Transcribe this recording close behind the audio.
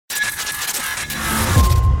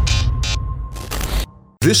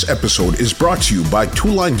This episode is brought to you by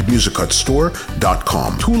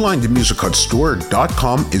TwoLineDMusicHutStore.com.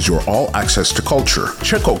 TwoLineDMusicHutStore.com is your all access to culture.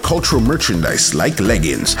 Check out cultural merchandise like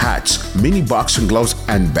leggings, hats, mini boxing gloves,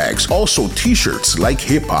 and bags. Also t-shirts like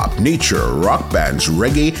hip-hop, nature, rock bands,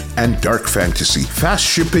 reggae, and dark fantasy. Fast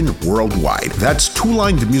shipping worldwide. That's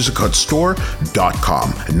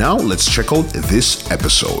TwoLineDMusicHutStore.com. Now let's check out this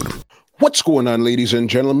episode. What's going on, ladies and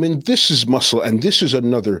gentlemen? This is Muscle, and this is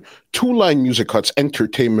another Two Line Music Hut's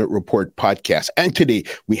Entertainment Report podcast. And today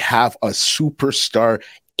we have a superstar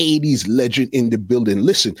 80s legend in the building.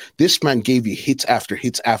 Listen, this man gave you hits after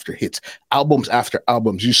hits after hits, albums after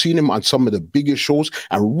albums. You've seen him on some of the biggest shows,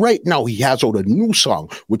 and right now he has out a new song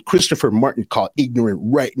with Christopher Martin called Ignorant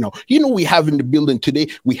right now. You know we have in the building today,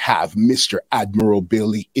 we have Mr. Admiral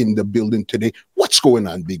Bailey in the building today. What's going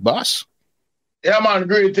on, big boss? Yeah, man,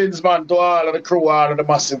 greetings, man, to all of the crew, all of the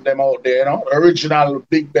massive them out there, you know. Original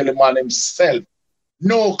Big Belly man himself.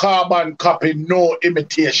 No carbon copy, no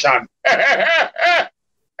imitation. Yeah,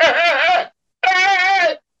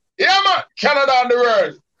 man, Canada and the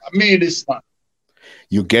world. Me, this man.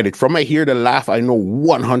 You get it. From I hear the laugh, I know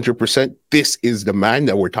 100% this is the man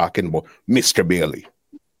that we're talking about, Mr. Bailey.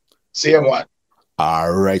 Same one.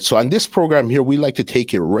 All right. So on this program here, we like to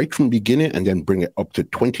take it right from the beginning and then bring it up to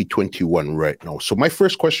 2021 right now. So my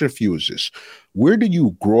first question for you is this. Where did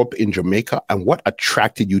you grow up in Jamaica and what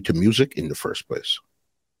attracted you to music in the first place?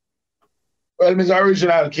 Well, Mr.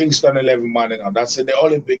 Original Kingston 11 man, you know, that's in the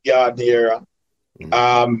Olympic Yard era.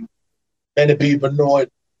 Mm-hmm. Many people know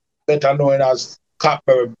it, better known as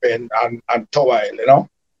Copper and Tower, you know.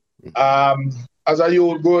 Mm-hmm. As a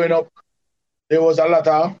youth growing up, there was a lot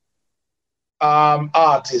of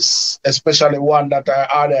artists, especially one that I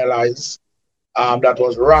idolized, that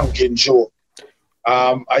was Ranking Joe.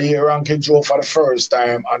 I hear Ranking Joe for the first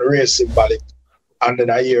time on Race Symbolic, and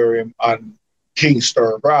then I hear him on King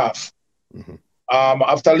Sturgraph. Mm-hmm.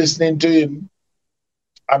 After listening to him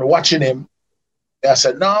and watching him, I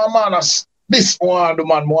said, no, man, this one, the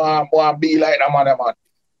man, want be like that man.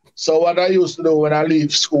 So what I used to do when I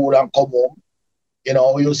leave school and come home, you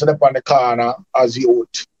know, we used to step on the corner as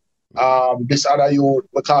youth. This other youth,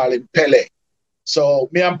 we call him Pele. So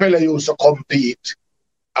me and Pele used to compete,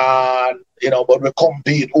 and you know, but we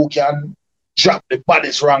compete who can drop the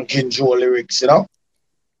baddest Ranking Joe lyrics, you know.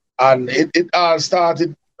 And it all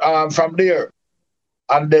started from there.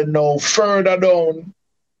 And then now further down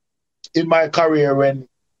in my career, when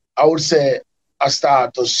I would say I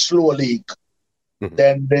start to slow leak, mm-hmm.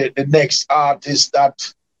 then the next artist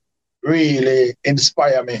that really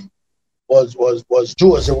inspired me was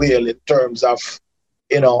Josie Whale in terms of,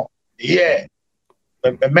 you know, I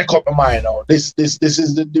make up my mind now. This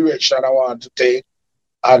is the direction I want to take,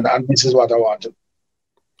 and this is what I want to do.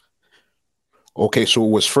 Okay, so it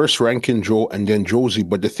was first Ranking Joe and then Josie,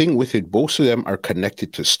 but the thing with it, both of them are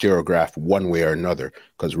connected to Stereograph one way or another,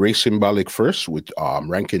 because Race Symbolic first with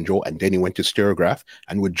Ranking Joe, and then he went to Stereograph,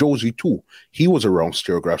 and with Josie too, he was around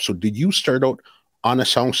Stereograph. So did you start out on a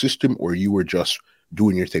sound system, or you were just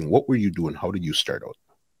doing your thing? What were you doing? How did you start out?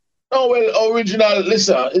 No, well, original,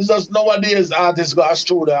 listen, it's just nowadays artists go to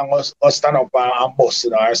studio and go stand up and bust,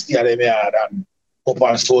 you know, or stay at them yard and go up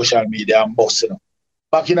on social media and bust, you know.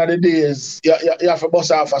 Back in the days, you have to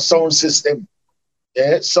bust off a sound system.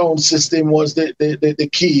 Yeah, sound system was the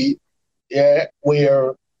key, yeah,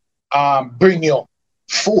 where bring your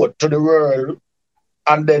food to the world,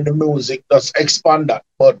 and then the music does expand that.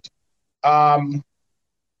 But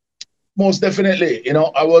most definitely, you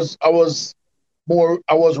know, I was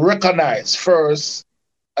recognized first,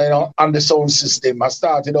 you know, on the sound system. I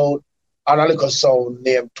started out on a little sound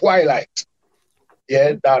named Twilight.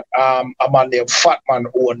 Yeah, that a man named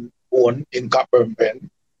Fatman own in Copperpen,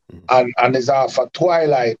 and is off for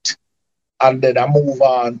Twilight, and then I move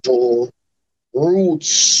on to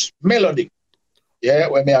Roots Melody. Yeah,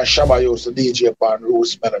 when me and Shabba used to DJ upon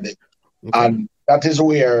Roots Melody, and that is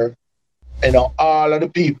where, you know, all of the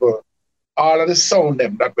people, all of the sound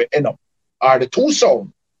them that we end up are the two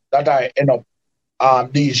sound that I end up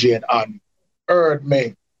DJing and heard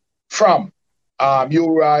me from.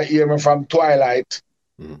 You hear me from Twilight,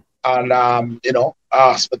 and you know,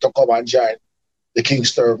 asked me to come and join the King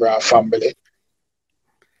Sturgraph family.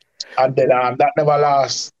 And then that never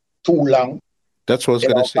lasts too long. That's what I was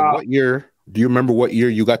going to say. What year? Do you remember what year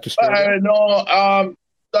you got to start? No,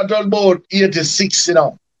 that was about 86, you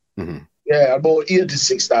know. Mm-hmm. Yeah, about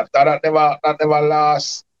 86. That never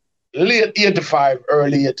lasts. Late 85,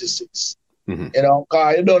 early 86. Mm-hmm. You know,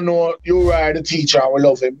 because you don't know, you are the teacher, we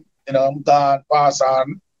love him. You know, God pass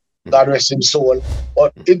on, God rest his soul.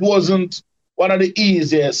 But it wasn't one of the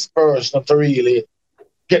easiest person to really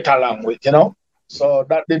get along with, you know. So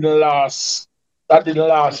that didn't last. That didn't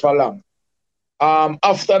last for long.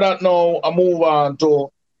 After that, now I move on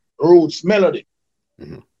to Roots Melody,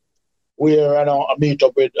 Mm-hmm. where I meet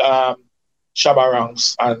up with Shabba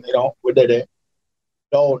Ranks, and we did it.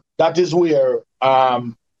 Now that is where I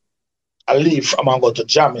leave and I go to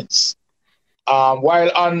Jammins.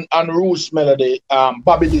 While on Roots Melody,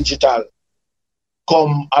 Bobby Digital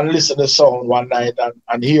come and listen to the song one night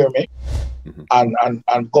and hear me, Mm-hmm.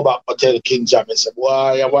 and go back to tell King Jammy, say,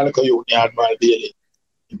 why I want to go you Admiral Bailey.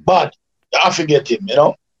 But I forget him,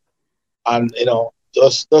 and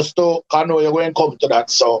just to I know you're going to come to that.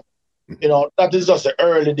 So, that is just the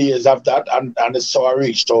early days of that, and it's so I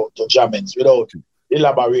reached to Jammins without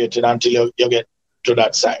elaborating until you get to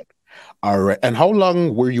that side. All right. And how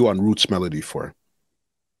long were you on Roots Melody for?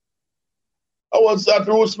 I was at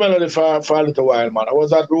Roots Melody for a little while, man. I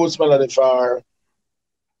was at Roots Melody for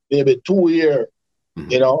maybe 2 years.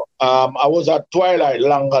 Mm-hmm. I was at Twilight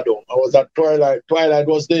long ago. I was at Twilight. Twilight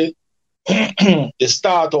was the the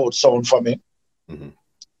start out sound for me. Mm-hmm.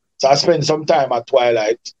 So I spent some time at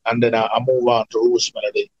Twilight, and then I move on to Roots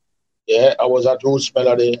Melody. Yeah, I was at Roots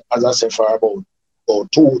Melody, as I said, for about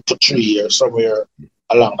 2 to 3 years, somewhere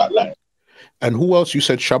along that line. And who else? You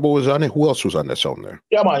said Shabba was on it. Who else was on that song there?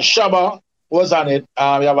 Yeah, man, Shabba was on it.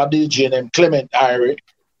 We have a DJ named Clement Irie,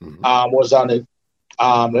 was on it.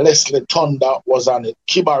 Leslie Thunder was on it.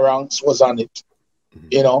 Kiba Ranks was on it.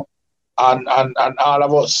 Mm-hmm. And all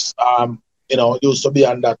of us, used to be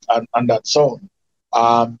on that song.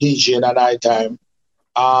 DJ in the night time.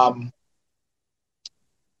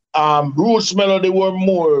 Roots Melody were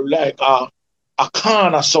more like a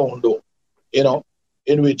kind of sound though,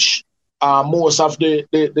 in which most of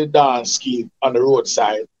the dance scheme on the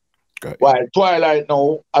roadside. Okay. While Twilight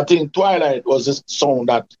now, I think Twilight was a sound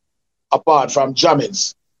that, apart from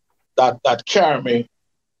Jammins, that carry me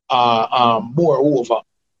more over,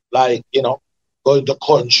 like, going to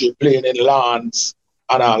country, playing in lands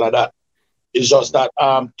and all of that. It's just that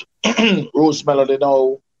Roots Melody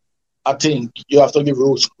now, I think you have to give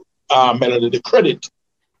Roots Melody the credit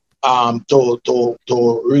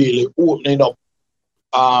to really opening up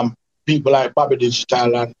people like Bobby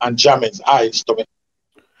Digital and Jammins' eyes to me.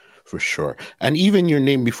 For sure. And even your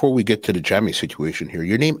name, before we get to the Jammy situation here,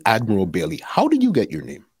 your name Admiral Bailey. How did you get your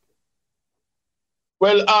name?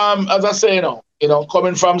 Well, as I say,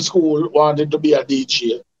 coming from school, wanting to be a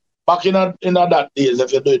DJ. Back in that days,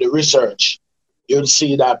 if you do the research, you'll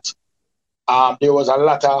see that there was a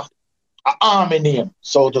lot of army name,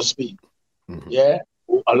 so to speak. Mm-hmm. Yeah,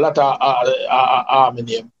 a lot of army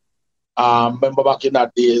name. Remember back in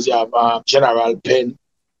that days, you have General Penn,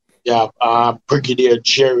 you have Brigadier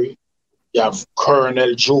Jerry, you have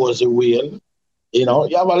Colonel Josie Whale. You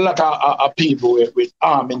have a lot of people with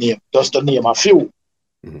army name, just to name a few.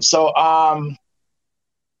 Mm-hmm. So,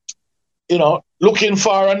 looking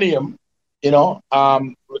for a name, we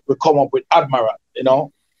come up with Admiral,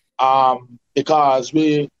 because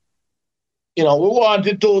we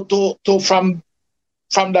wanted to from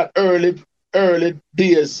that early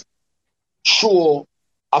days show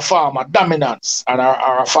a farmer dominance and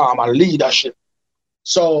a farmer leadership.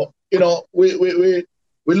 So, we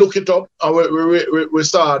look it up and we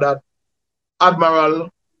saw that Admiral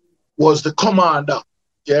was the commander,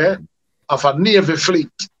 of a Navy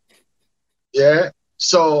fleet. Yeah.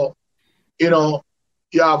 So, you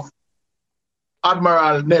have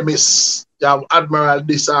Admiral Nemes, you have Admiral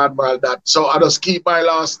this, Admiral that. So I just keep my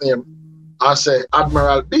last name. I say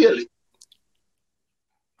Admiral Bailey.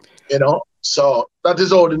 So that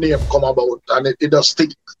is how the name come about, and it does stick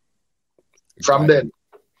from then.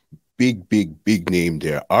 Big name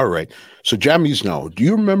there. All right. So Jammies now. Do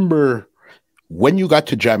you remember when you got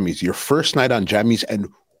to Jammies, your first night on Jammies, and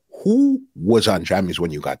who was on Jammies when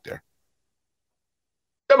you got there?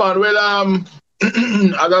 Yeah, man. Well,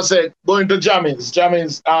 as I said, going to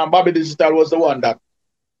Jammies, Bobby Digital was the one that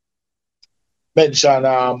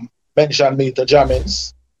mentioned me to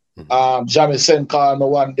Jammies. Mm-hmm. Jammies sent call me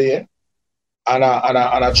one day, and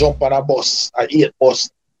I jump on a bus, an 8 bus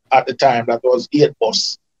at the time. That was 8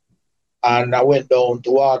 bus, and I went down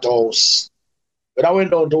to Waterhouse. When I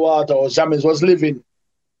went down to Waterhouse, Jammies was living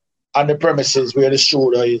on the premises where the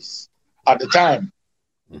studio is at the time,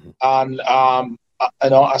 mm-hmm.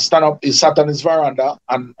 And I he sat on his veranda,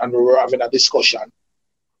 and we were having a discussion.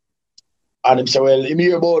 And he said, well, he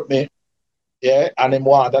hear about me, and he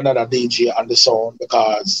want another DJ on the sound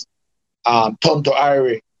because Tonto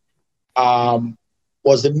Irie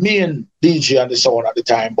was the main DJ on the sound at the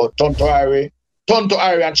time, but Tonto Irie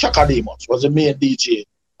and Chaka Demus was the main DJ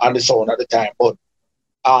on the sound at the time, but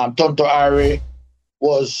Tonto Irie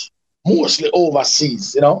was mostly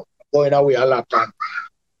overseas, going away a lot and,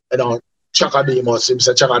 you know, Chaka Demus, him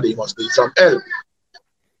say Chaka Demus need some help.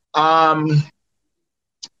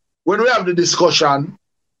 When we have the discussion,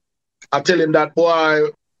 I tell him that, boy,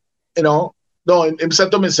 you know, no, him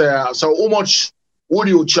said to me, say, so how much would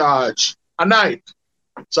you charge a night?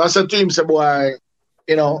 So I said to him, say, boy,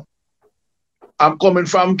 you know, I'm coming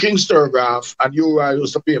from King Sturgraph and you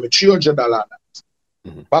used to pay me $300 a night.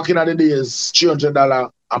 Mm-hmm. Back in the days,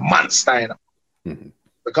 $300 a month's time. Mm-hmm.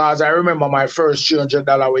 Because I remember my first $300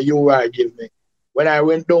 where you give me when I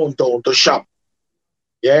went downtown to shop.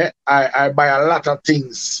 Yeah, I buy a lot of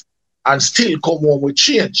things and still come home with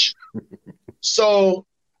change. So,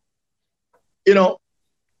 you know,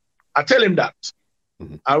 I tell him that.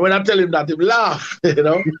 Mm-hmm. And when I tell him that, he laugh, you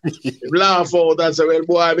know. He laugh out and say, well,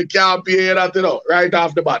 boy, we can't pay that, you know, right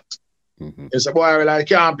off the bat. Mm-hmm. He said, boy, well, I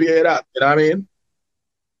can't pay that, you know what I mean?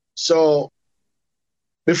 So,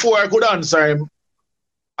 before I could answer him,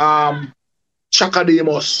 Chaka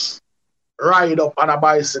Demus ride up on a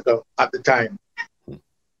bicycle at the time.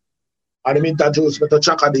 And he introduced me to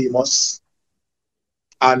Chaka Demus.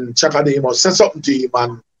 And Chaka Demus said something to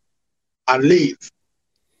him and leave.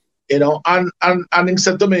 You know, and he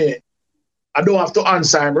said to me, I don't have to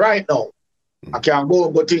answer him right now. I can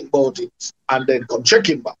go think about it and then come check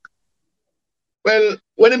him back. Well,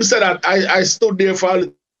 when he said that, I stood there for a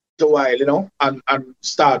little while, you know, and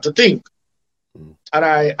start to think. And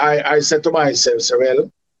I said to myself, so,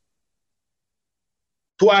 well,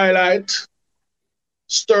 Twilight,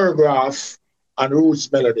 Sturgraph, and Roots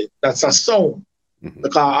Melody, that's a sound. Mm-hmm.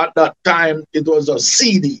 Because at that time, it was a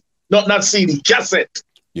CD, not CD, cassette.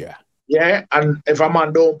 Yeah. Yeah, and if a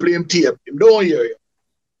man don't play him tape, him don't hear you.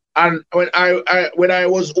 And when I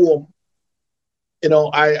was home, you know,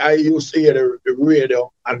 I used to hear the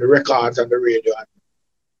radio and the records on the radio, and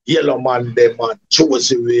Yellow Man, them man,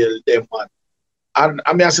 Josie Whale, them man. And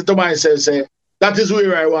I mean, I said to myself, say, that is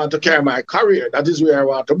where I want to carry my career. That is where I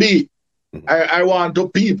want to be. Mm-hmm. I want to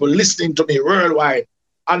people listening to me worldwide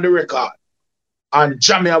on the record. And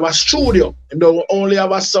Jamie have a studio. He don't only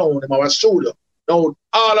have a sound, he have a studio. Now,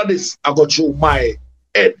 all of this, I go through my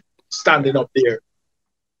head standing up there.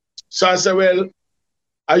 So I said, well,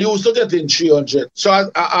 I used to get in 300.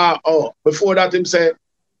 So before that, him said,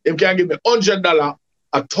 him can give me $100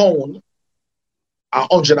 a town,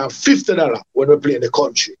 $150 when we play in the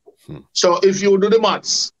country. So if you do the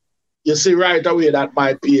maths, you see right away that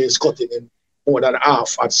my pay is cutting in more than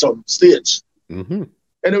half at some stage. Mm-hmm.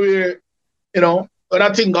 Anyway, you know, when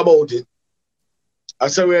I think about it, I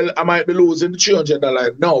say, well, I might be losing the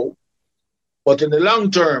 $300 now, but in the long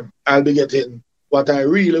term, I'll be getting what I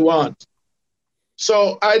really want.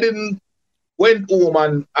 So I didn't went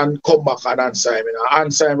home and come back and answer him. I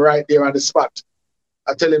answer him right there on the spot.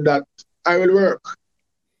 I tell him that I will work.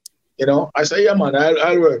 You know, I say, yeah, man,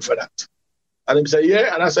 I'll work for that. And him say,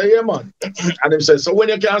 yeah, and I say, yeah, man. And him say, so when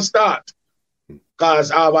you can start?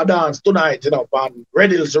 Because I have a dance tonight, you know, on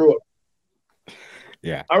Red Hills Road.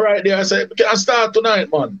 Yeah. All right, there I say, can I start tonight,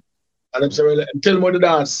 man? And him say, well, tell me the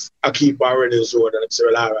dance I keep on Red Hills Road. And him say,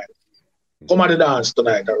 well, all right. Come on the dance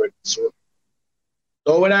tonight on Red Hills Road.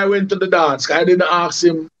 So when I went to the dance, I didn't ask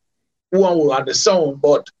him who on the sound,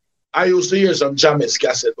 but I used to hear some Jamis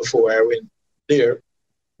cassette before I went there.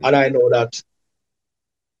 And I know that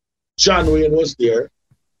John Wayne was there,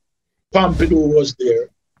 Pompidou was there,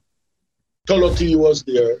 Toloti was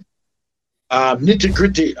there, Nitty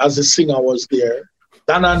Gritty as a singer was there,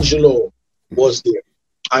 Dan Angelo was there,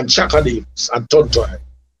 and Chaka Demus and Tontoy.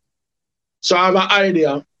 So I have an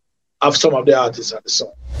idea of some of the artists at the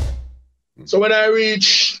song. So when I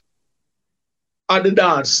reach at the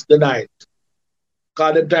dance the night,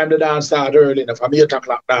 because the time the dance started early enough, from 8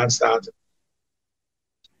 o'clock dance started.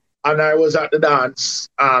 And I was at the dance,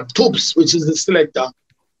 Toops, which is the selector,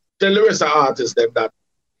 tell the rest of the artists them that,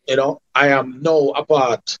 you know, I am now a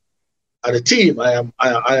part of the team. I am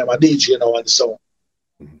a DJ now on the song.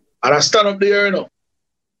 And I stand up there, you know,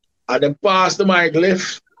 and then pass the mic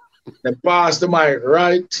left, then pass the mic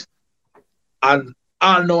right, and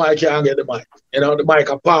I know I can't get the mic. You know, the mic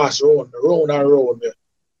I pass round and round.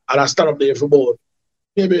 And I stand up there for about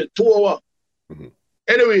maybe 2 hours. Mm-hmm.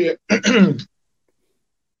 Anyway,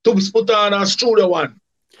 Toops put on a Studio One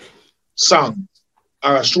song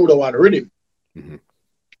or a Studio One rhythm. Mm-hmm.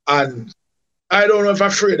 And I don't know if I'm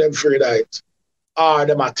afraid of it. Or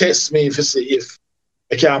they might test me if you see if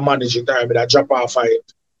I can't manage it or I drop off of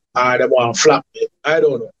it. Or they want to flap me. I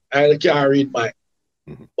don't know. I can't read mic.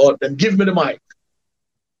 Mm-hmm. But them give me the mic.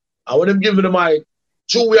 And when them give me the mic,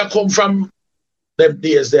 true we come from them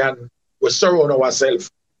days there and we surround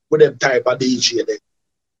ourselves with them type of DJ there.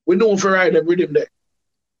 We know for ride them rhythm there.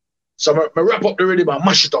 So I wrap up the rhythm and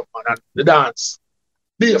mash it up, man, and the dance.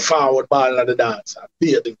 Be a forward ball of the dance, and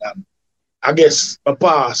be a thing. And I guess I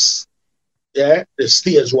pass, the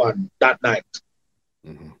stage one that night.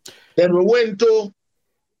 Mm-hmm. Then we went to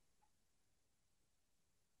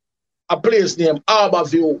a place named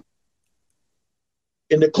Harborview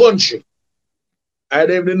in the country. I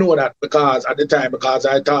didn't even know that because at the time, because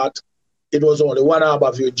I thought it was only one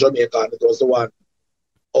Harborview in Jamaica, and it was the one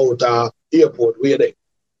out airport way there.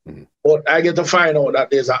 Mm-hmm. But I get to find out that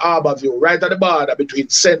there's a Harborview right at the border between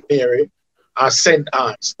St. Mary and St.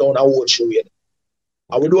 Anne's down a Woodshire way.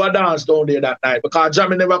 And we do a dance down there that night because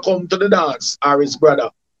Jammy never come to the dance, or his brother,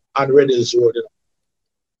 and Reddy's Road.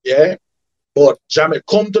 Yeah? But Jammy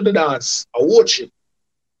come to the dance, I watch it.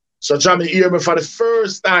 So Jammy hear me for the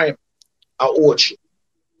first time, I watch it.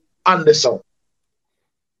 And the song.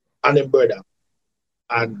 And the brother.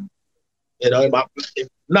 And, you know,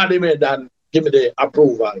 not even then give me the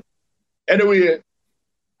approval. Anyway,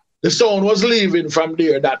 the sound was leaving from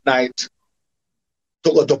there that night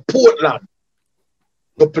to go to Portland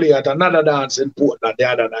to play at another dance in Portland the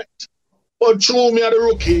other night. But through me as the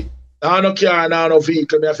rookie, I no car, I no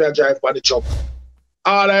vehicle, me have to drive by the truck.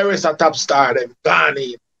 All the rest of top star, them gone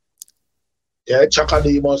in. Yeah, Chaka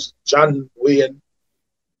Demus, John Wayne,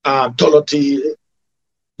 Tolotee,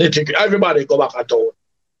 everybody go back at town.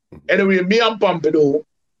 Anyway, me and Pompidou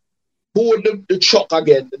board the truck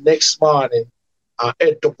again the next morning and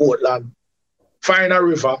head to Portland, find a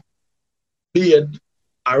river, bathe,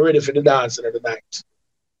 and ready for the dancing of the night.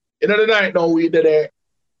 In the night now, we did it.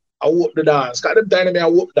 I whoop the dance. Because them time I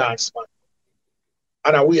whoop dance, man.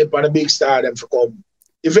 And I wait for the big star them to come.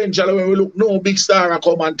 Eventually, when we look, no big star I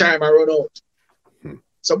come and time I run out.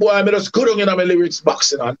 So boy, I just go down in my lyrics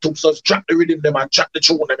box, you know, and took just trap the rhythm them and trap the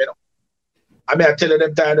tune them, you know. I mean, I tell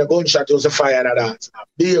them time the gunshot was a fire in the dance.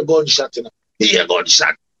 Be a gunshot, you know. Be a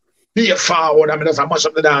gunshot. Be a forward. I mean, just mash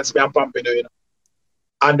up the dance, me and pumping, you know.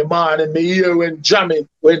 And the man in me ear when jamming,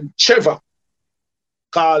 when Trevor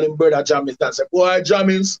call him brother Jammins, and say, boy,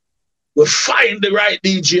 Jammins, we find the right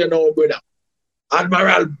DJ now, brother.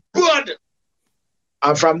 Admiral Bud.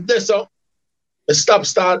 And from this up, the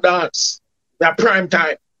start dance. That prime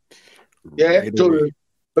time. Yeah, right till me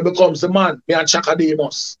becomes the man, me and Chaka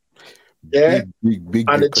Demus. Yeah. Big,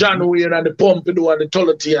 and the John Wayne and the Pompidou and the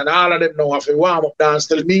Tolotee and all of them now have to warm up dance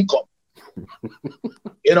till me come.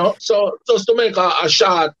 You know, so just to make a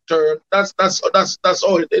short turn, that's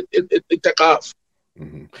how it take off.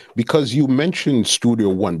 Mm-hmm. Because you mentioned Studio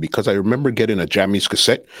One, because I remember getting a Jammies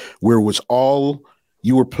cassette where it was all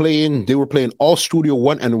they were playing all Studio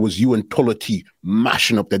One, and it was you and Tolotee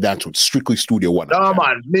mashing up the dance with strictly Studio One. No,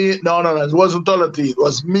 man, no, it wasn't Tolotee. It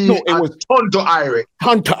was me and Hunter Irie.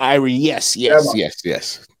 Hunter Irie, yes. Yeah,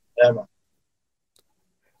 man.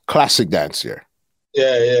 Classic dance here.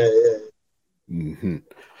 Yeah. Mm-hmm.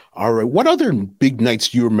 All right. What other big nights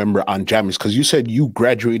do you remember on Jammies? Because you said you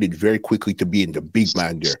graduated very quickly to being the big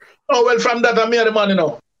man there. Oh, well, from that, I'm the man, you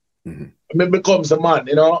know. Mm-hmm. I mean, becomes a man,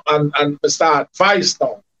 you know, and start Vice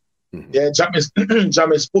now. Mm-hmm. Yeah, Jammies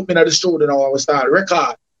put me in the studio now and we start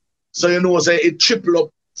record. So, you know, say it triple up,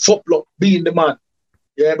 football being the man.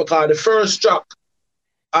 Yeah, because the first track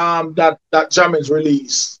that Jammies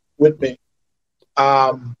released with me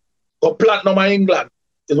got platinum in England.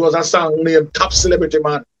 It was a song named Top Celebrity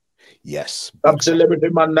Man. Yes. Top Celebrity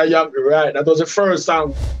Man, right. That was the first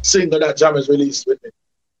single that Jammies released with me.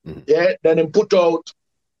 Mm-hmm. Yeah, then he put out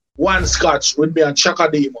One Scotch with me and Chaka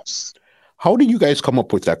Demus. How did you guys come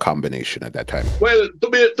up with that combination at that time? Well,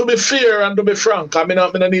 to be fair and to be frank, I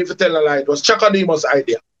don't need to tell a lie. It was Chaka Demus'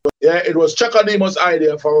 idea. Yeah, it was Chaka Demus'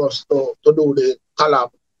 idea for us to do the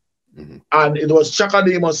collab. Mm-hmm. And it was Chaka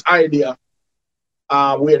Demus' idea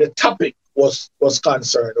where the topic was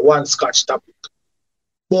concerned, the One Scotch topic.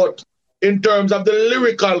 But in terms of the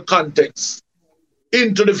lyrical context,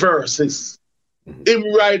 into the verses, him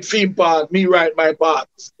write theme part, me write my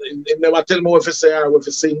parts. He never tell me what to say or what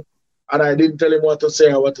to sing, and I didn't tell him what to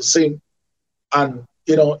say or what to sing. And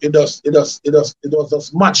you know, it was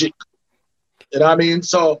just magic. You know what I mean?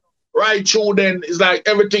 So right through then, it's like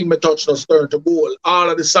everything me touch does turn to gold. All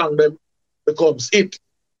of the song them becomes it.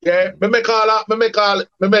 Yeah, me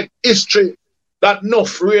make history that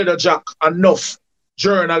enough radio jack, enough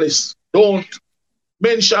journalists don't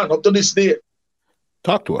mention up to this day.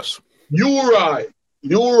 Talk to us. Uri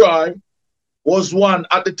was one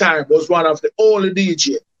at the time, was one of the only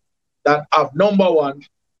DJ that have number 1,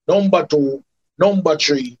 number 2, number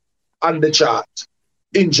 3 on the chart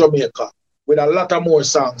in Jamaica with a lot of more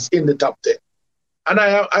songs in the top 10. And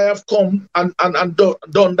I have come and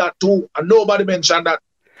done that too, and nobody mentioned that.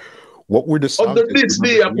 What were the songs? Of this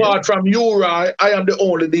day, apart from you, I am the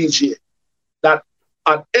only DJ that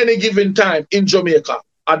at any given time in Jamaica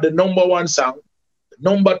had the number 1 song, the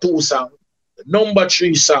number 2 song, the number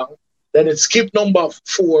 3 song, then it skipped number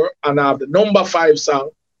 4 and I have the number 5 song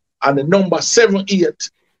and the number 7, 8,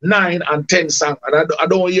 9, and 10 song. And I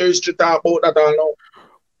don't hear history talk about that all now.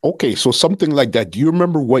 Okay, so something like that. Do you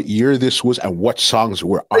remember what year this was and what songs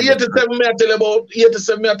were on? 87, me I tell you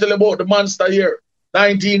about the monster year,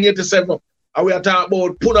 1987. And we are talking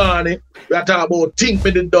about Punani, we are talking about Think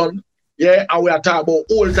Me The Done, yeah, and we are talking about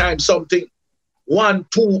Old Time Something, 1,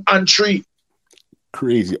 2, and 3.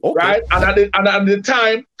 Crazy, okay. Right? And at the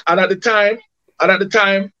time,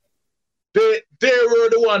 they were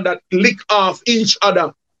the one that lick off each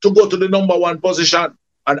other to go to the number 1 position,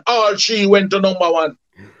 and all 3 went to number 1.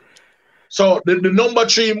 So the number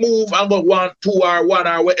 3 move and go 1, 2, or 1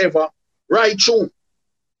 or whatever, right through.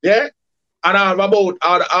 Yeah? And I have about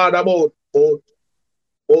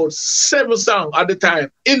 7 songs at the time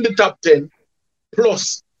in the top 10,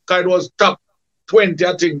 plus, because it was top 20,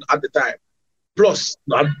 I think, at the time, plus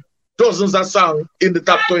dozens of songs in the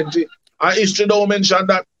top 20. And history don't mention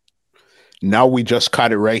that. Now we just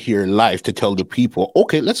caught it right here live to tell the people.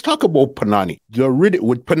 Okay, let's talk about Punani. The rhythm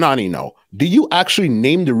with Punani now. Do you actually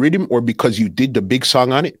name the rhythm, or because you did the big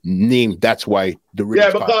song on it, that's why the rhythm?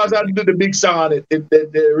 Yeah, because I did the big song on it. They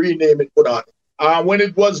rename it Punani. When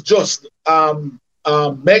it was just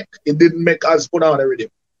Mek, it didn't make us Punani rhythm.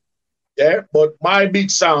 Yeah, but my big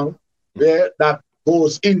song, yeah, that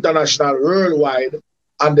goes international, worldwide,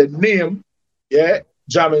 and the name, yeah,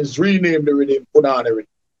 Jammins renamed the rhythm Punani rhythm.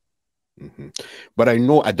 Mm-hmm. But I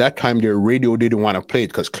know at that time their radio didn't want to play it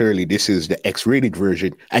because clearly this is the X-rated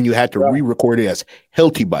version, and you had to re-record it as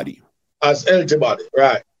Healthy Body. As Healthy Body,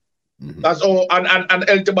 right? Mm-hmm. That's all, and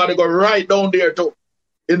Healthy Body go right down there too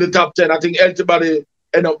in the top 10. I think Healthy Body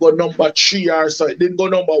end up go number 3 or so. It didn't go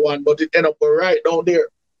number 1, but it end up go right down there.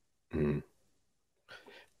 Mm-hmm.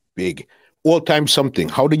 Big Old Time Something.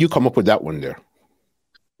 How did you come up with that one there?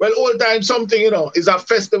 Well, Old Time Something, is a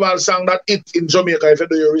festival song that it's in Jamaica if you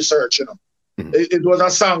do your research, Mm-hmm. It was a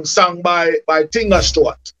song sung by Tinga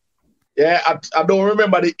Stewart. Yeah, I don't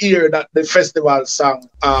remember the year that the festival song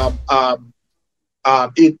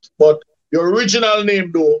it, but the original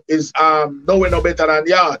name though is Nowhere No Better Than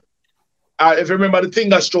Yard. If you remember the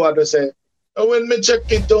Tinga Stewart, they say, when me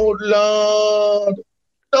check it out, Lord,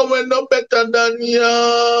 nowhere no better than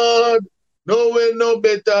Yard, nowhere no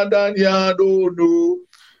better than Yard, oh no.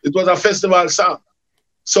 It was a festival song.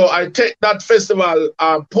 So I take that festival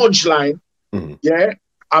punchline, mm-hmm. yeah,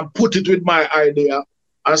 and put it with my idea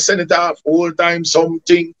and send it off Old Time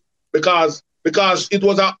Something because it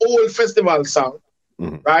was an old festival song,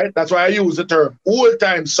 mm-hmm. right? That's why I use the term Old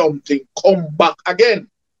Time Something, come back again.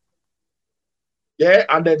 Yeah,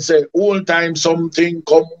 and then say Old Time Something,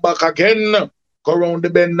 come back again. Go round the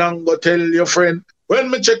bend and go tell your friend, when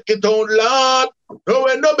me check it out, Lord,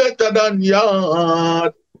 nowhere no better than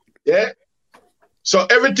Yard. Yeah. So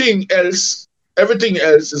everything else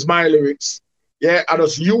is my lyrics. Yeah. I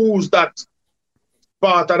just use that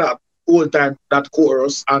part of that Old Time, that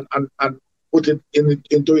chorus and put it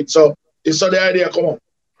into it. So the idea come on.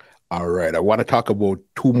 All right. I want to talk about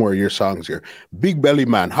 2 more of your songs here. Big Belly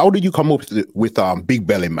Man. How did you come up with Big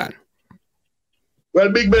Belly Man?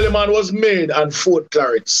 Well, Big Belly Man was made on Fort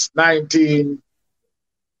Clarence,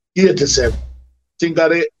 1987. Think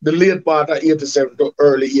of the late part of 87 to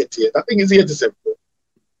early 88. I think it's 87.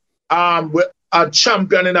 A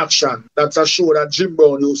Champion in Action. That's a show that Jim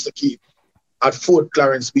Brown used to keep at Fort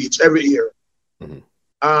Clarence Beach every year. Mm-hmm.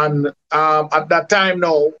 And at that time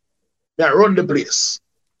now, I run the place.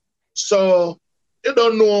 So, you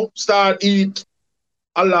don't know, start eat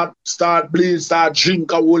a lot, start bleed, start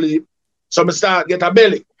drink a whole heap. So I start get a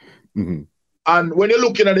belly. Mm-hmm. And when you're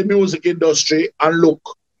looking at the music industry and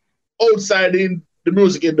look outside in the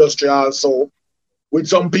music industry also, with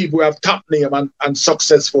some people who have top name and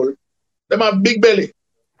successful, them have big belly.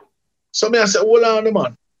 So me I say, hold on,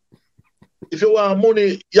 man. If you want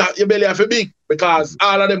money, your belly have to be big, because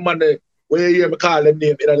all of them man, where you hear me call them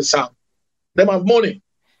name in the song, them have money.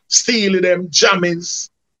 Steely them,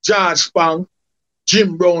 Jammins, George Spang,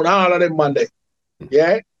 Jim Brown, all of them man there.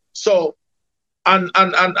 Yeah? So and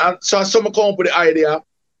so someone come up with the idea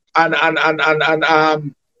and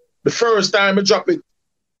the first time I drop it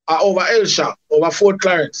over Elsha, over Fort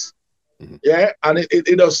Clarence. Mm-hmm. Yeah, and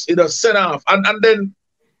it does send off. And then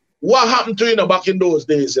what happened to back in those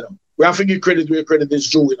days, we have to give credit where credit is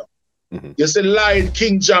due, Mm-hmm. You see, Lion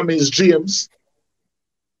King Jammins James,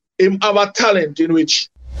 him have a talent in which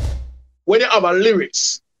when you have a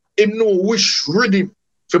lyrics, him know which rhythm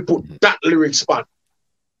to put that lyrics on.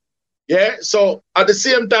 Yeah, so at the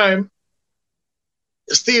same time,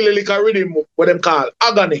 Steely Lick a rhythm what them call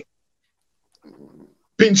agony.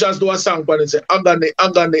 Pinchers do a song but they say agony,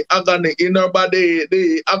 agony, agony in her body,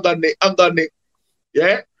 the agony, agony.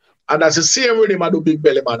 Yeah? And that's the same rhythm I do Big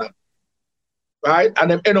Belly Man. Right?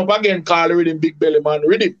 And them end up again call the rhythm Big Belly Man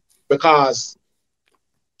rhythm because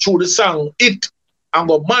through the song it and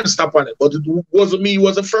got monster on it. But it wasn't me, it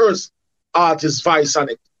was the first artist voice on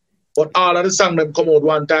it. But all of the song them come out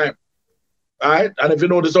one time. Right? And if you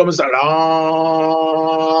know the song, it's like, Lord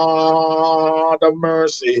of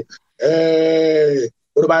mercy. Hey,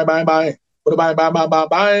 bye bye bye. Bye bye bye bye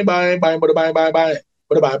bye bye bye bye bye bye bye.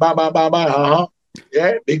 Bye bye bye bye bye.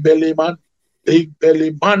 Yeah, Big Belly Man. Big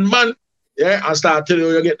Belly Man. Yeah, and start till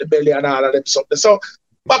you get the belly and all of them something. So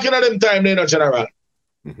back in them time, they know general.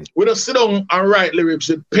 We don't sit down and write lyrics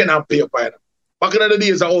with pen and paper. You know? Back in the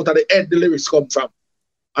days, out of the head the lyrics come from.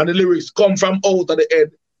 And the lyrics come from out of the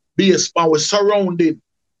head. Based on we're surrounded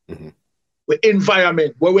with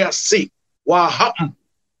environment where we are sick, what happened.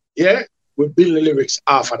 Yeah, we build the lyrics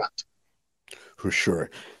after that. For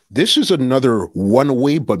sure. This is another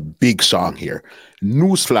one-way but big song here.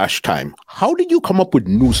 Newsflash Time. How did you come up with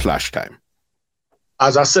Newsflash Time?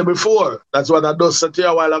 As I said before, that's what I just said to you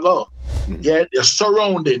a while ago. Yeah, your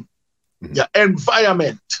surrounding, your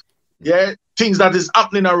environment, yeah, things that is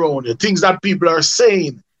happening around you, things that people are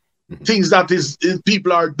saying. Things that is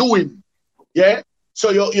people are doing, yeah. So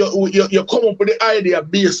you come up with the idea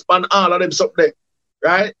based on all of them something,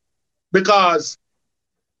 right? Because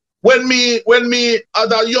when me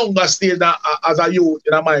as a younger stage as a youth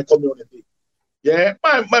in my community, yeah,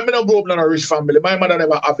 my don't grow up in a rich family. My mother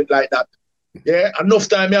never have it like that. Yeah, enough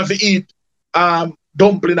time you have to eat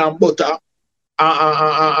dumpling and butter,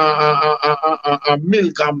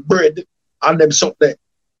 milk and bread and them something,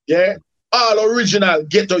 yeah. All original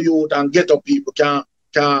ghetto youth and ghetto people can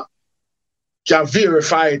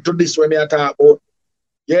verify to this when they talk about.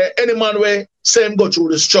 Yeah, any man where same go through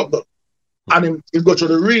the struggle and he go through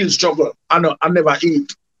the real struggle and never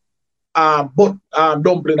eat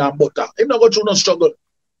dumpling and butter. He not go through no struggle.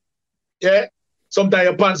 Yeah, sometimes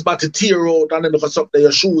your pants about to tear out and then because something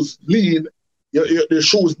your shoes lean, your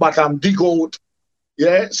shoes bottom dig out.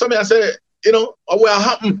 Yeah, some I say, you know, what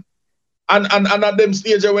happen. And at them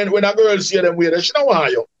stage when a girl see them wear, she don't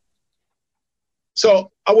want you. So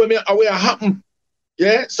what happen?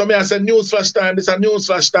 Yeah. So me I said newsflash time. This is a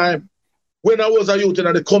newsflash time. When I was a youth in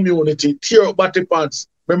the community, tear up body pants,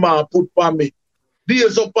 my mom put on me.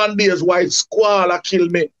 Days up and days, white squall kill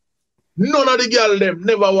me. None of the girl them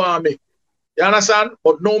never want me. You understand?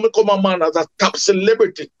 But now me come a man as a top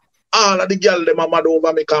celebrity. All of the girl them are mad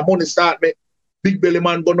over me because money start me. Big Belly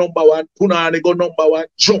Man go number one, Punani go number one,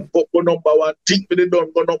 Jump Up go number one, Think Me The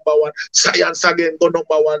Done go number one, Science Again go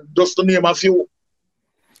number one, just to name a few.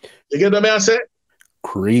 You get what I say?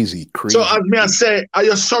 Crazy. So as me I say, are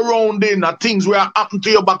you surrounding things where happen to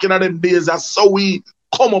you back in them days? That's how we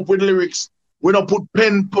come up with lyrics. We don't put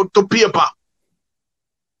pen to paper.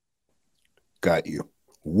 Got you.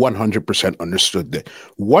 100% understood that.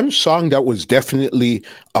 One song that was definitely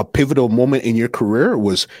a pivotal moment in your career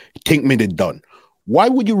was Think Me The Done. Why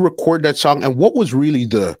would you record that song, and what was really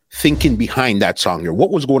the thinking behind that song, or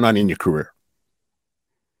what was going on in your career?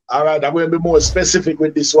 All right, I'm going to be more specific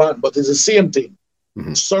with this one, but it's the same thing.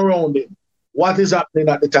 Surrounding. What is happening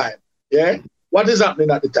at the time? Yeah? What is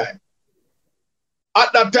happening at the time?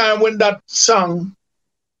 At that time when that song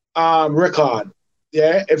record,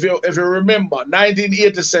 yeah, if you remember,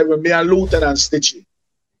 1987, me and Lieutenant Stitchie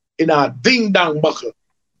in a ding-dong buckle,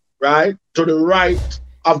 right, to the right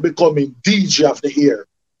of becoming DJ of the year.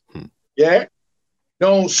 Yeah?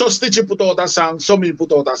 Now, so Stitchie put out a song, so me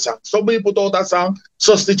put out a song. So me put out a song,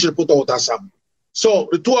 so Stitchie put out a song. So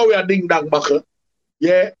the two of we are ding-dong buckle,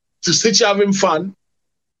 yeah, to Stitchie having fun,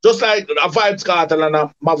 just like a Vybz Kartel and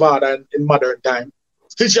a Mavado in modern time.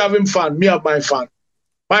 Stitchie having fun, me have my fun.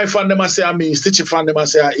 My fan them say a me, Stitchie fan them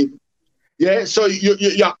say a him. Yeah, so you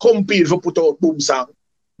compete for put out boom song,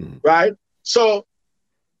 right? So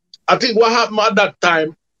I think what happened at that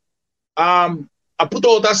time, I put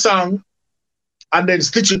out a song, and then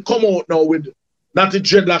Stitchie come out now with not the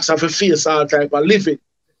dreadlocks of a face all type of living.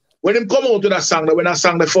 When him come out with that song, when that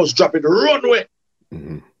song the first drop it, Runway.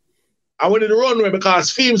 And when it Runway,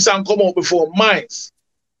 because theme song come out before Mines.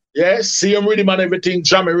 Yeah, same rhythm and everything,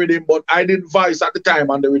 Jammy rhythm, but I didn't voice at the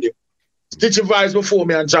time on the rhythm. Stitchie voice before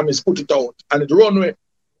me and Jammy's put it out, and it Runway.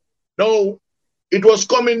 Now, it was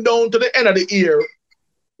coming down to the end of the year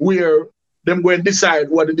where them going to decide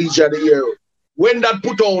what the DJ of the year. When that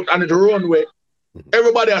put out and it Runway,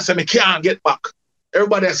 everybody has said, me can't get back.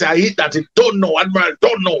 Everybody has said, I hit that, it don't know, Admiral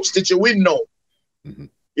don't know, Stitchie win now.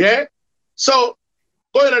 Yeah? So,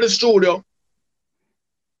 going to the studio,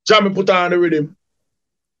 Jammy put on the rhythm,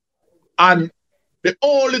 and the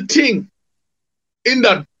only thing in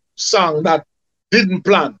that song that didn't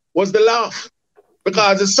plan was the laugh.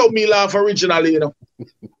 Because it's so me laugh originally, you know.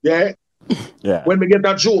 Yeah? Yeah. When we get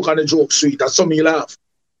that joke and the joke sweet, that's so me laugh.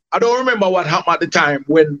 I don't remember what happened at the time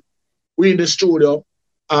when we in the studio,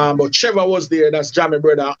 but Trevor was there, that's Jammy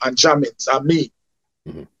brother and Jamits and me.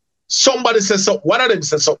 Mm-hmm. Somebody said something, one of them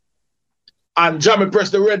said something. And Jammy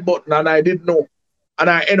pressed the red button and I didn't know. And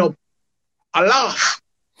I end up, I laugh.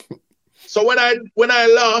 So when I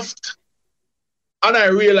laughed and I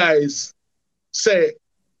realized, say,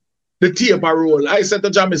 the tape I roll, I said to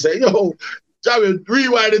Jammy, say, yo, Jammy,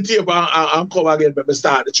 rewind the tape and come again when we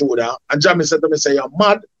start the show down. And Jammy said to me, say, you're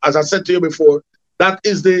mad. As I said to you before, that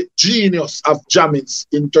is the genius of Jamits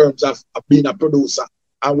in terms of being a producer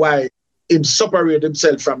and why him separate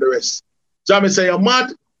himself from the rest. Jammy say, you're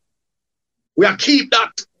mad. We are keep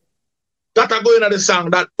that. That are going on the song,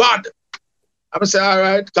 that bad. I say, all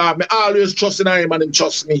right, because I always trust in him and him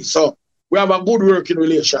trust me. So we have a good working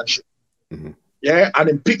relationship. Mm-hmm. Yeah, and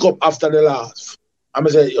him pick up after the laugh. I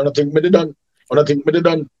say, you don't think me done? You don't think me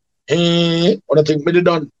done? You don't think me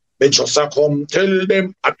done? Me just come tell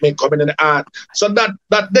them at me coming in the art. So that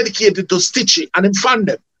dedicated to Stitchy and him fan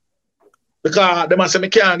them. Because they must say, me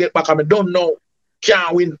can't get back and me don't know,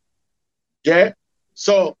 can't win. Yeah?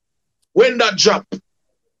 So when that drop,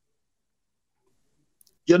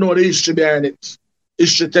 you know the history behind it.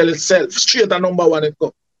 History tell itself. Straight at number one it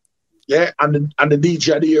go. Yeah, and the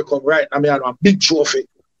DJ of the year come right. I mean, I have a big trophy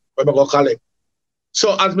when I go collect.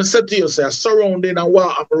 So as I said to you, say, surrounding and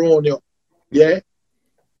what around you, yeah,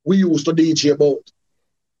 we used to DJ about.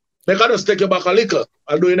 Make I just take you back a little.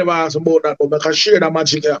 Although you never ask about that, but make I share that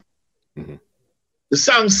magic here. Mm-hmm. The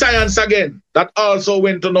song Science Again, that also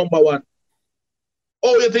went to number one.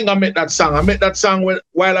 Oh, you think I made that song? I made that song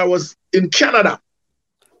while I was in Canada.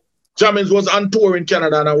 Jammins was on tour in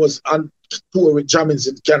Canada and I was on tour with Jammins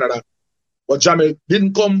in Canada. But Jammin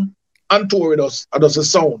didn't come on tour with us. I just a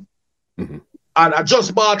sound. Mm-hmm. And I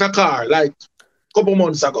just bought a car like a couple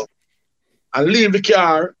months ago. And leave the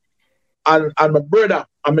car and my brother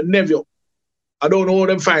and my nephew. I don't know how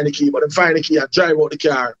them find the key, but them find the key and drive out the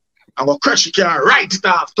car. I'm going to crash the car, write it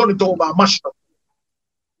off, turn it over and mash it up.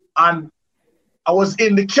 And I was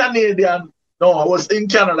in the I was in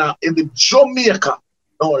Canada, in the Jamaica,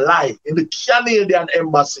 no lie, in the Canadian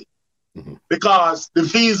embassy. Mm-hmm. Because the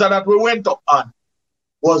visa that we went up on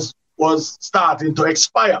was starting to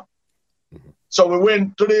expire. Mm-hmm. So we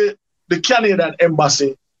went to the Canadian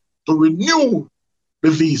embassy to renew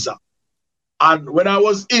the visa. And when I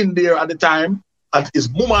was in there at the time, his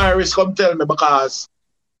Mama Iris come tell me because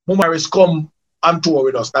Mama Iris come on tour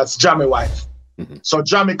with us. That's Jammy wife. Mm-hmm. So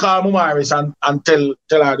Jammy called Mama Iris and tell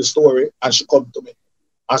her the story and she come to me.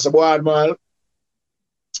 I said, boy, Admiral,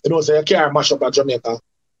 you know, say you can't mash up at Jamaica.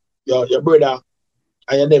 Your brother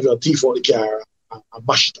and your nephew thief out the car and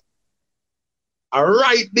mash it up. And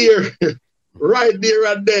right there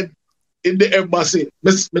and then in the embassy,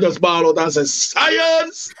 me just ball out and say,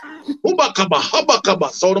 science!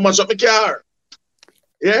 Hubakaba. So to mash up the car.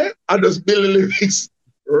 Yeah? And just build the lyrics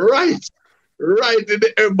right in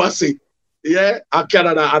the embassy. Yeah? And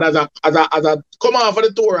Canada. And as I come off of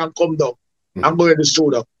the tour and come down, I'm going to the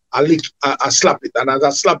studio. I slap it. And as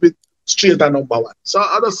I slap it, straight at number one. So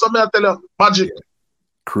I just something I tell you, magic.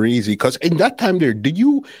 Crazy. Because in that time there, did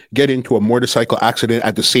you get into a motorcycle accident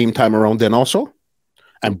at the same time around then also?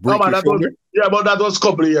 And break your shoulder? But that was a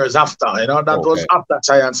couple of years after, you know, that was after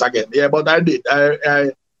Science Again. Yeah, but I did.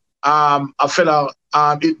 A fella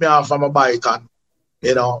hit me off on my bike and,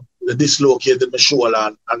 you know, dislocated my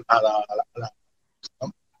shoulder and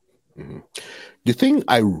mm-hmm. The thing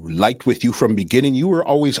I liked with you from beginning, you were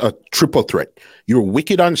always a triple threat. You were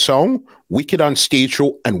wicked on song, wicked on stage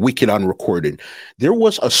show, and wicked on recording. There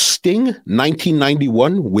was a Sting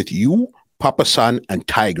 1991 with you, Papa San, and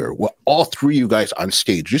Tiger. Well, all three of you guys on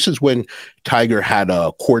stage. This is when Tiger had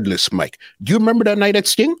a cordless mic. Do you remember that night at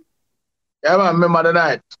Sting? Yeah, man, remember the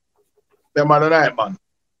night. Man.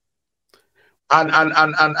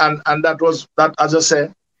 And that was, that, as I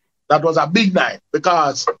said, that was a big night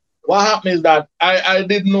because what happened is that I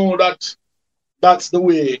didn't know that that's the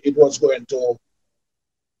way it was going to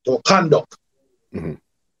conduct. Mm-hmm.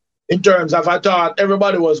 In terms of, I thought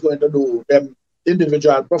everybody was going to do them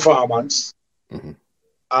individual performance. Mm-hmm.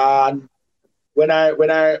 And when I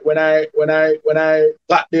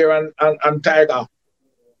got there and Tiger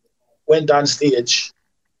went on stage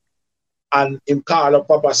and him called up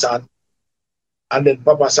Papa San, and then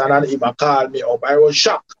Papa San and him called me up, I was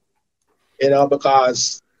shocked, you know,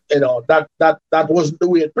 because you know, that wasn't the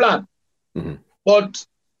way it planned. Mm-hmm. But,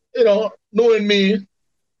 knowing me,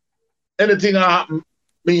 anything happen,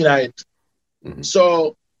 me night. Mm-hmm.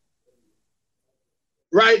 So,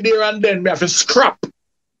 right there and then, me have to scrap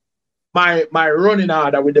my running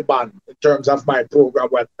order with the band in terms of my program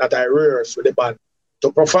that I rehearse with the band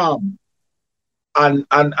to perform. And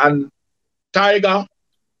Tiger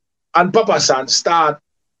and Papa San start,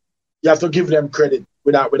 you have to give them credit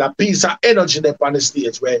with a piece of energy there on the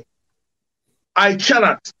stage where I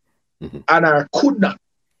cannot and I could not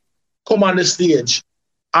come on the stage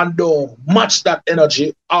and don't match that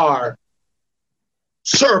energy or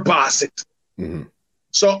surpass it. Mm-hmm.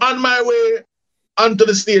 So on my way onto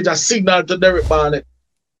the stage, I signaled to Derek Barnett,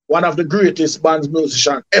 one of the greatest band's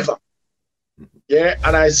musicians ever. Yeah,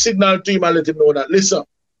 and I signaled to him and let him know that, listen,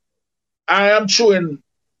 I am chewing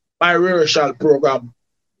my rehearsal program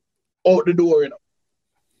out the door,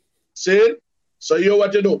 See? So you know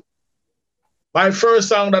what you do. My first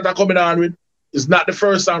song that I'm coming on with is not the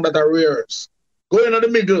first song that I rehearse. Go in the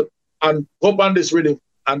middle and go up on this rhythm.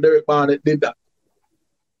 And Derek Barnett did that.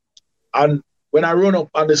 And when I run up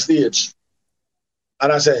on the stage,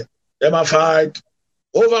 and I say, them a fight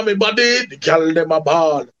over me body, the girl them a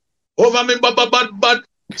ball. Over me bad,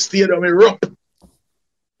 stadium erupt.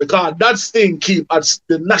 Because that thing keep at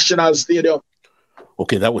the National Stadium.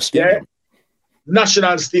 Okay, that was stadium. Yeah?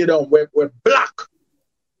 National Stadium, we're black.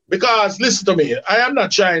 Because, listen to me, I am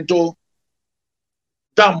not trying to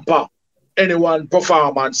damper anyone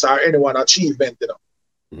performance or anyone achievement,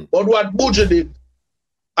 But what Buju did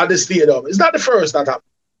at the stadium is not the first that happened.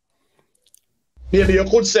 Maybe you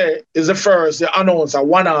could say it's the first you announce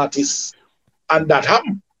one artist and that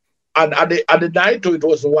happened. And at the night it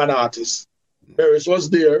was one artist. Paris was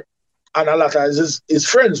there and a lot of his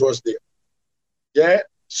friends was there. Yeah.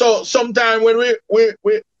 So sometimes when we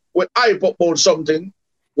hype up about something,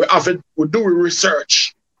 we do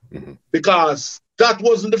research. Because that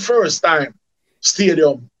wasn't the first time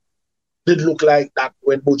stadium did look like that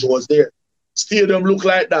when Buju was there. Stadium looked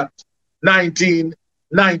like that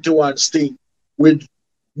 1991 Sting with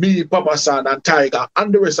me, Papa San and Tiger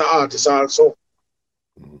and the rest of artists also.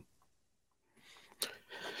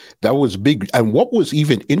 That was big. And what was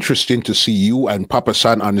even interesting to see you and Papa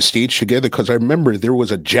San on the stage together, because I remember there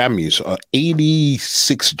was a Jammies,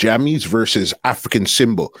 86 Jammies versus African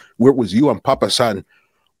Symbol, where it was you and Papa San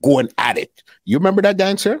going at it. You remember that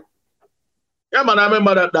dance, sir? Yeah, man, I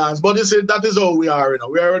remember that dance. But you see, that is how we are,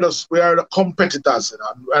 We are the competitors,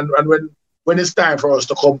 And when it's time for us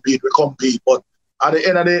to compete, we compete. But at the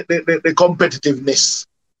end of the competitiveness,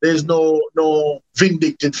 there's no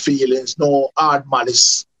vindictive feelings, no hard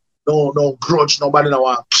malice. No grudge, nobody no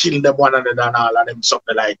want kill them one another and all of them,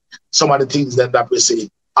 something like some of the things that we see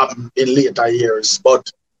happen in later years. But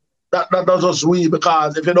that does us we,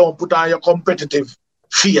 because if you don't put on your competitive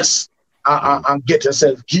face and get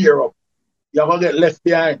yourself gear up, you're gonna get left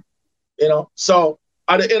behind. So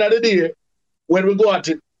at the end of the day, when we go at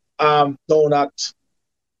it down at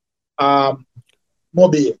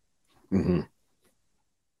Mobile,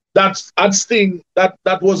 that's thing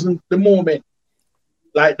that wasn't the moment.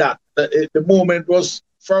 Like that. The moment was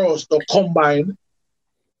for us to combine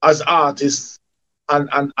as artists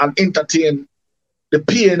and entertain the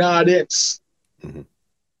paying audience.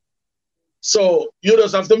 So you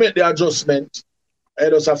just have to make the adjustment. You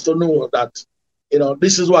just have to know that,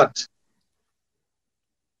 this is what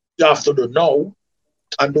you have to do now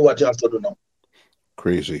and do what you have to do now.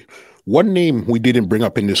 Crazy. One name we didn't bring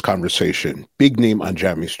up in this conversation, big name on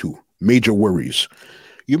Jammies too, Major Worries.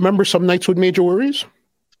 You remember some nights with Major Worries?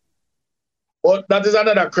 But that is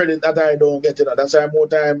another credit that I don't get. That's why more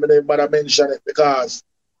time I mention it, because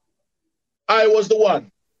I was the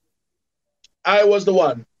one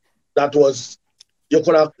that was, you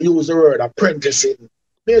could have used the word apprenticing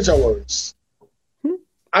Major Worries.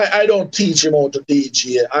 I don't teach him how to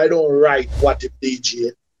DJ. I don't write what him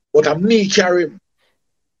DJ. But I'm me carry him.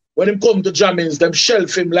 When him come to jammings, them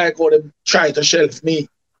shelf him like how them try to shelf me.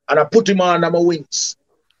 And I put him on my wings.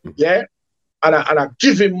 Yeah? And I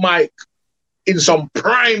give him mic in some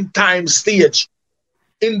prime time stage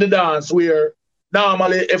in the dance where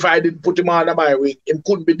normally if I didn't put him on my wing, he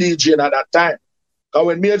couldn't be DJing at that time. Because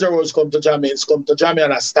when Major Rose come to jamming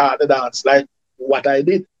and I start the dance like what I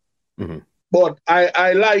did. But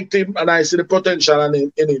I liked him and I see the potential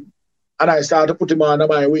in him. And I started to put him on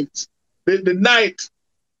my wings. The night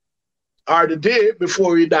or the day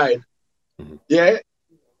before he died, yeah,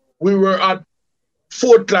 we were at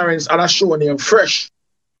Fort Clarence and a show named Fresh.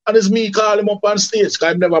 And it's me call him up on stage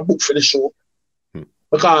because I never booked for the show.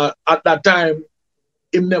 Because at that time,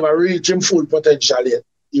 him never reached him full potential yet.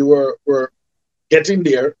 You were getting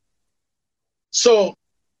there. So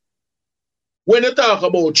when you talk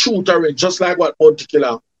about tutoring, just like what Bounty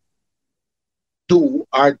Killer do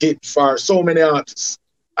or did for so many artists,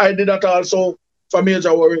 I did that also for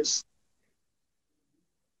Major Worries.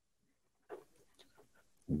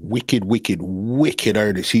 Wicked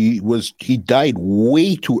artist. He died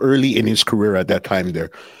way too early in his career at that time there.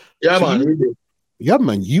 Yeah, so man, we did. Yeah,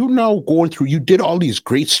 man. You now going through, you did all these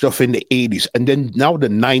great stuff in the 80s, and then now the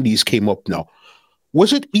 90s came up now.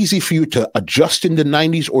 Was it easy for you to adjust in the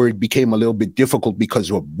 90s, or it became a little bit difficult because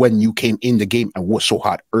of when you came in the game and was so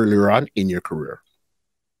hot earlier on in your career?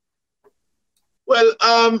 Well,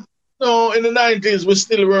 no, in the 90s, we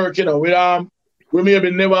still work, we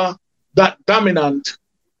maybe never that dominant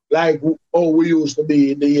like we used to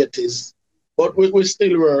be in the 80s. But we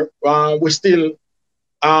still work. We still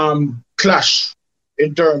clash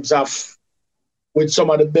in terms of with some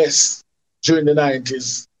of the best during the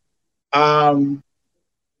 90s.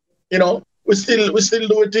 We still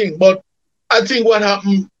do a thing. But I think what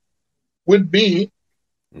happened with me,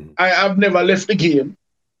 I have never left the game.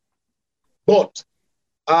 But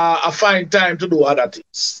I find time to do other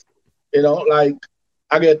things. Like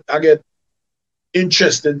I get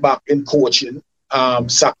interested back in coaching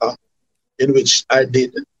soccer, in which I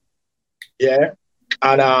did. Yeah.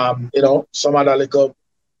 And some other little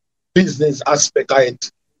business aspect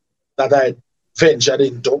that I ventured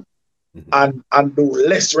into and do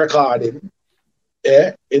less recording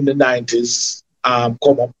in the 90s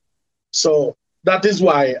come up. So that is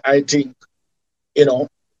why I think,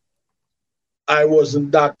 I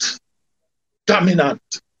wasn't that dominant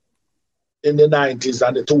in the 90s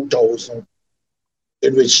and the 2000s,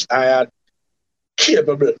 in which I had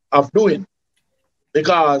capable of doing.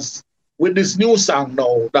 Because with this new song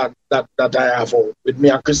now that I have out with me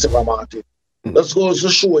and Christopher Martin, that goes to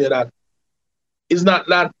show you that it's not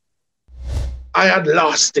that I had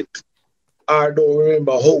lost it or don't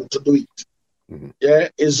remember how to do it. Yeah,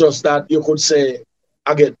 it's just that you could say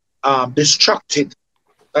I get distracted.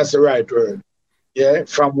 That's the right word. Yeah,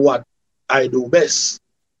 from what I do best.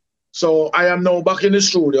 So I am now back in the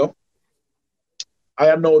studio. I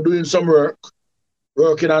am now doing some work,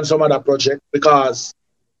 working on some other project because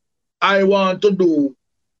I want to do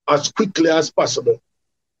as quickly as possible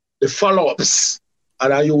the follow-ups.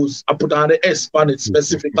 And I put on the S on it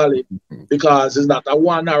specifically because it's not a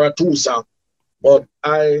 1 or a 2 song, but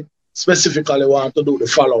I specifically want to do the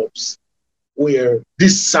follow-ups where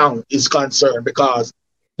this song is concerned, because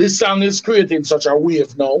this song is creating such a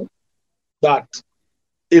wave now that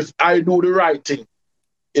if I do the right thing,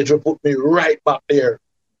 it will put me right back there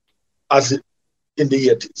as it in the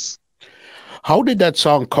 80s. How did that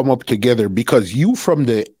song come up together? Because you from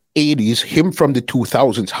the 80s, him from the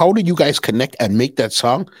 2000s. How did you guys connect and make that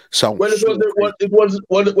song sound? Well, it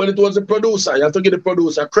was a producer. You have to give the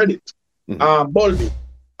producer credit. Bulby.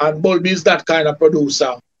 And Bulby is that kind of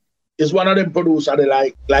producer. Is one of them producers they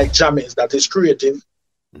like Jammys, that is creative.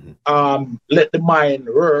 Let the mind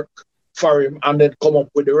work for him and then come up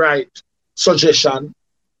with the right suggestion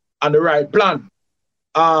and the right plan.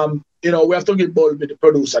 We have to give Bulby, the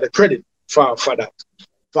producer, the credit for that,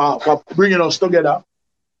 for bringing us together,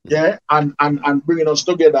 and bringing us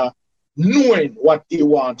together, knowing what he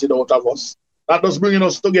wanted out of us. Not just bringing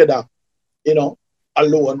us together,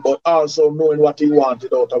 alone, but also knowing what he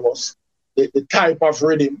wanted out of us, the type of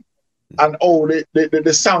rhythm, and all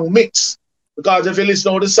the sound mix. Because if you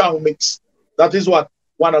listen to the sound mix, that is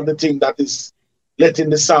one of the things that is letting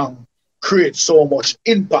the song create so much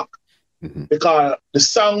impact. Because the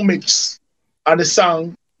sound mix and the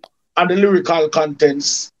song and the lyrical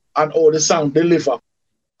contents and all the song deliver,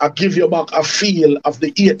 I give you back a feel of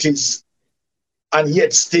the 80s and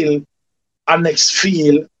yet still a next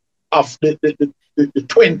feel of the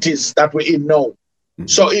 20s that we're in now.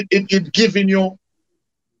 So it giving you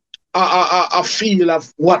a feel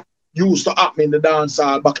of what used to happen in the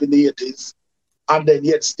dancehall back in the 80s, and then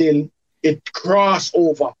yet still it cross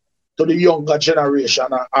over to the younger generation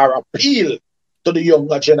or appeal to the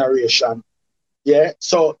younger generation. Yeah,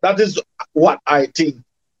 so that is what I think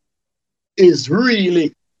is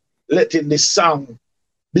really letting this song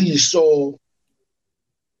be so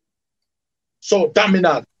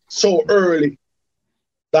dominant, so early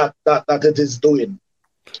that it is doing.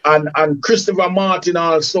 And Christopher Martin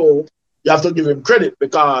also, you have to give him credit,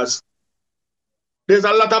 because there's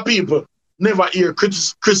a lot of people never hear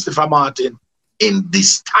Christopher Martin in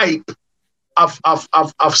this type of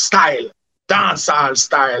style, dancehall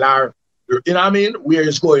style, or you know what I mean, where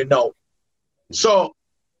it's going now. So,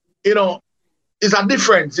 it's a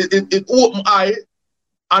difference. It opened eye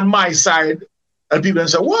on my side, and people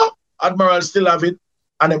say, what? Admiral still have it.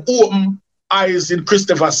 And then open eyes in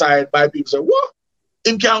Christopher's side by people say, what?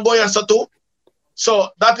 Him can go here so too. So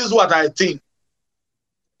that is what I think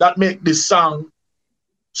that make this song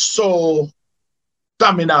so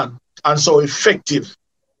dominant and so effective.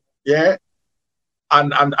 Yeah.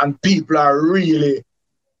 And people are really,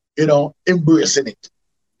 embracing it.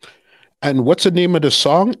 And what's the name of the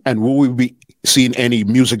song? And will we be seeing any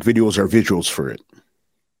music videos or visuals for it?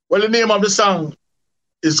 Well, the name of the song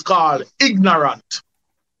is called Ignorant.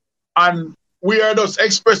 And we are just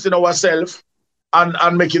expressing ourselves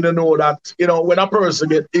and making you know that, when a person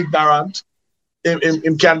get ignorant,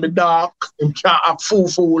 him can be dark, him can act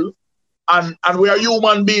fool. And we are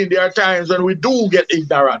human beings. There are times when we do get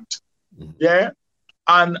ignorant. Mm-hmm. Yeah.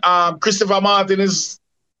 And Christopher Martin is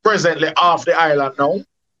presently off the island now.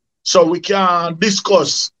 So we can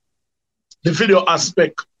discuss the video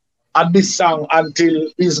aspect of this song until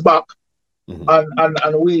he's back. Mm-hmm.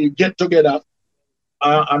 And we get together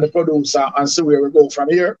and the producer and see where we go from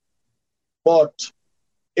here. But,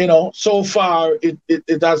 so far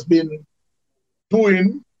it has been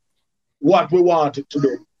doing what we want it to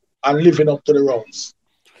do and living up to the roles.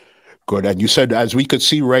 Good. And you said, as we could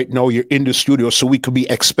see right now, you're in the studio, so we could be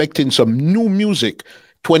expecting some new music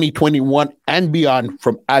 2021 and beyond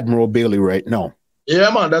from Admiral Bailey right now. Yeah,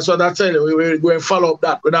 man, that's what I tell you. We're going to follow up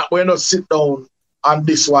that. We're not sit down on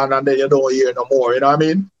this one and then you don't hear no more, you know what I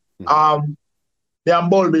mean? Mm-hmm. Dan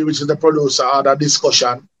Bulby, which is the producer, had a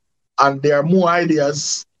discussion, and there are more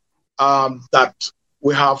ideas that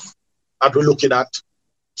we have that we're looking at.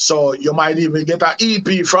 So you might even get an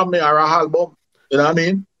EP from me or an album, you know what I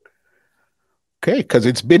mean? Okay, because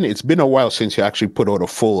it's been a while since you actually put out a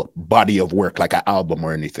full body of work, like an album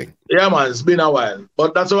or anything. Yeah, man, it's been a while.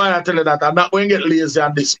 But that's why I tell you that I'm not going to get lazy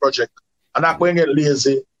on this project. I'm not going to get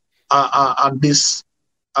lazy on this.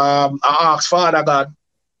 I asked Father God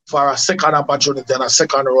for a second opportunity and a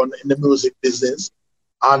second run in the music business.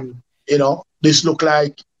 And, this look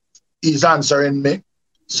like he's answering me.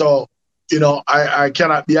 So, I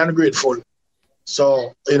cannot be ungrateful.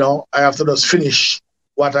 So, I have to just finish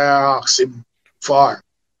what I asked him for.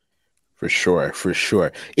 For sure.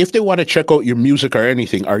 If they want to check out your music or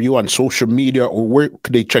anything, are you on social media, or where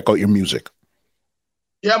could they check out your music?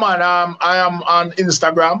 Yeah, man. I am on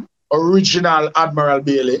Instagram, Original Admiral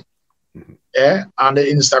Bailey. Mm-hmm. Yeah, on the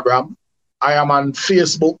Instagram. I am on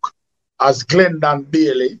Facebook as Glendon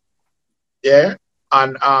Bailey. Yeah,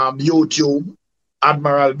 and YouTube,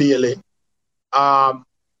 Admiral Bailey. Not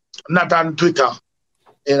on Twitter,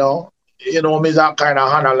 me that kind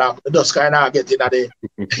of analog, just kind of get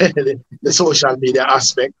into the social media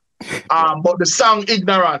aspect. But the song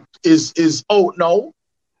Ignorant is out now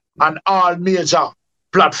on all major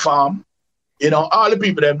platform. All the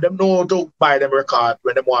people them know how to buy them record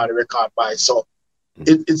when they want the record buy. So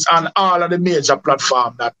it's on all of the major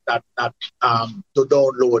platform that the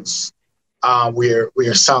downloads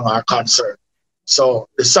where song are concerned. So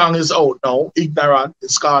the song is out now, Ignorant.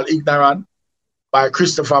 It's called Ignorant by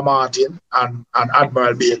Christopher Martin and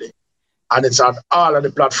Admiral Bailey. And it's on all of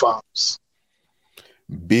the platforms.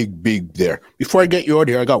 Big there. Before I get you out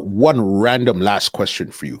here, I got one random last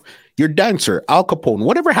question for you. Your dancer, Al Capone,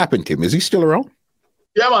 whatever happened to him? Is he still around?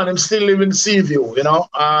 Yeah, man, I'm still living in Seaview,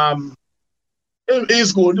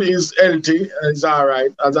 He's good, he's healthy, and he's all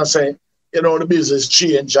right. As I say, the business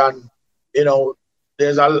change and,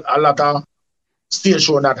 there's a lot of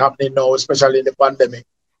station that happening now, especially in the pandemic.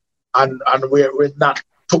 And we're not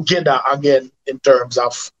together again in terms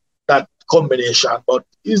of that combination. But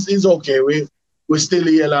it's okay. We're still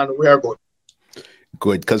here and we are good.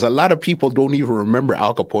 Good, because a lot of people don't even remember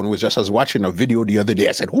Al Capone. It was just, I was watching a video the other day.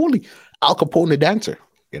 I said, holy, Al Capone the dancer.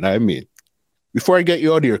 You know what I mean? Before I get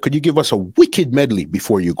you out here, could you give us a wicked medley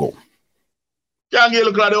before you go? Can you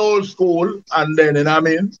look at the old school and then, you know what I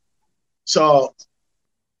mean? So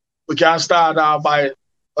we can start by,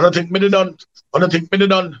 I don't think me done.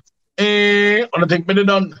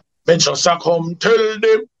 Mention come tell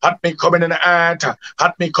them, at me coming in the ant,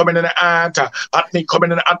 at me coming in the ant, at me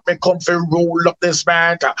coming in the ant, me come for roll up this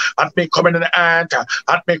mat, at me coming in the ant,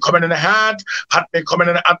 at me coming in the hat, at me coming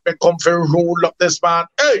in the ant, me come for roll up this mat.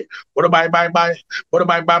 Hey, what a bye, what a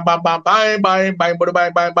bye, what a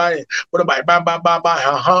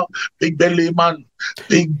bye, big belly man,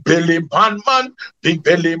 big belly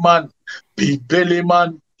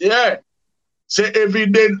man, yeah. Say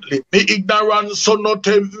evidently, me ignorant, so not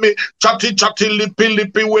me chatty,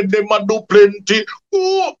 lippy, when them a do plenty.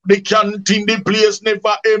 Oh, the canteen, the place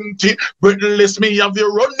never empty. Breathless me have you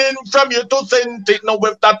running from you to send it. Now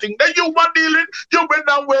with that thing that you are dealing, you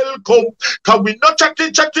better welcome. Cause we not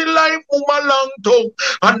chatty like long tongue.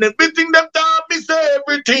 And everything them tell me say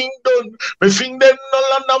everything done. Me think them no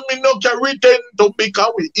land and me no carry ten to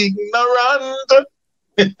because we ignorant.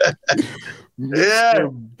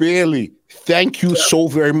 Mr. Bailey, thank you so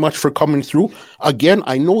very much for coming through. Again,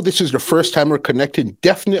 I know this is the first time we're connected.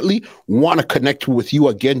 Definitely want to connect with you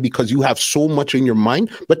again because you have so much in your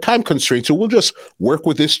mind, but time constraints. So we'll just work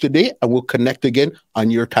with this today and we'll connect again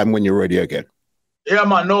on your time when you're ready again. Yeah,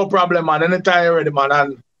 man, no problem, man. Anytime you're ready, man.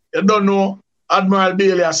 And you don't know, Admiral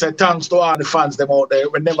Bailey, I said thanks to all the fans them out there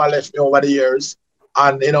who never left me over the years.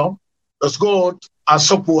 And, let's go out and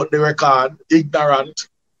support the record, Ignorant,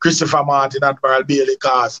 Christopher Martin, Admiral Bailey,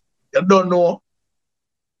 because you don't know,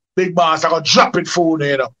 Big Boss, I got drop it phone,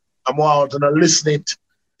 I'm out and listen it,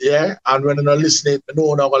 yeah? And when I listen it, I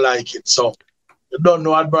know I'm not going to like it. So, you don't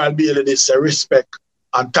know, Admiral Bailey, this respect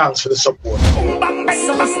and thanks for the support.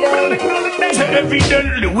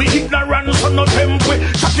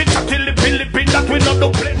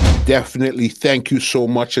 Definitely thank you so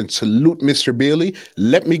much and salute Mr. Bailey.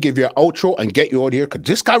 Let me give you an outro and get you out of here because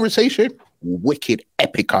this conversation, wicked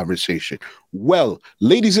epic conversation. Well,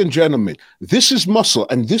 ladies and gentlemen, this is Muscle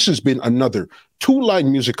and this has been another Two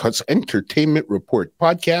Line Music Hut's Entertainment Report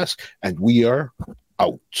podcast and we are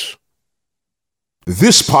out.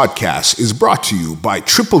 This podcast is brought to you by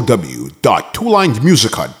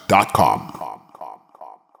www.twolinesmusichut.com.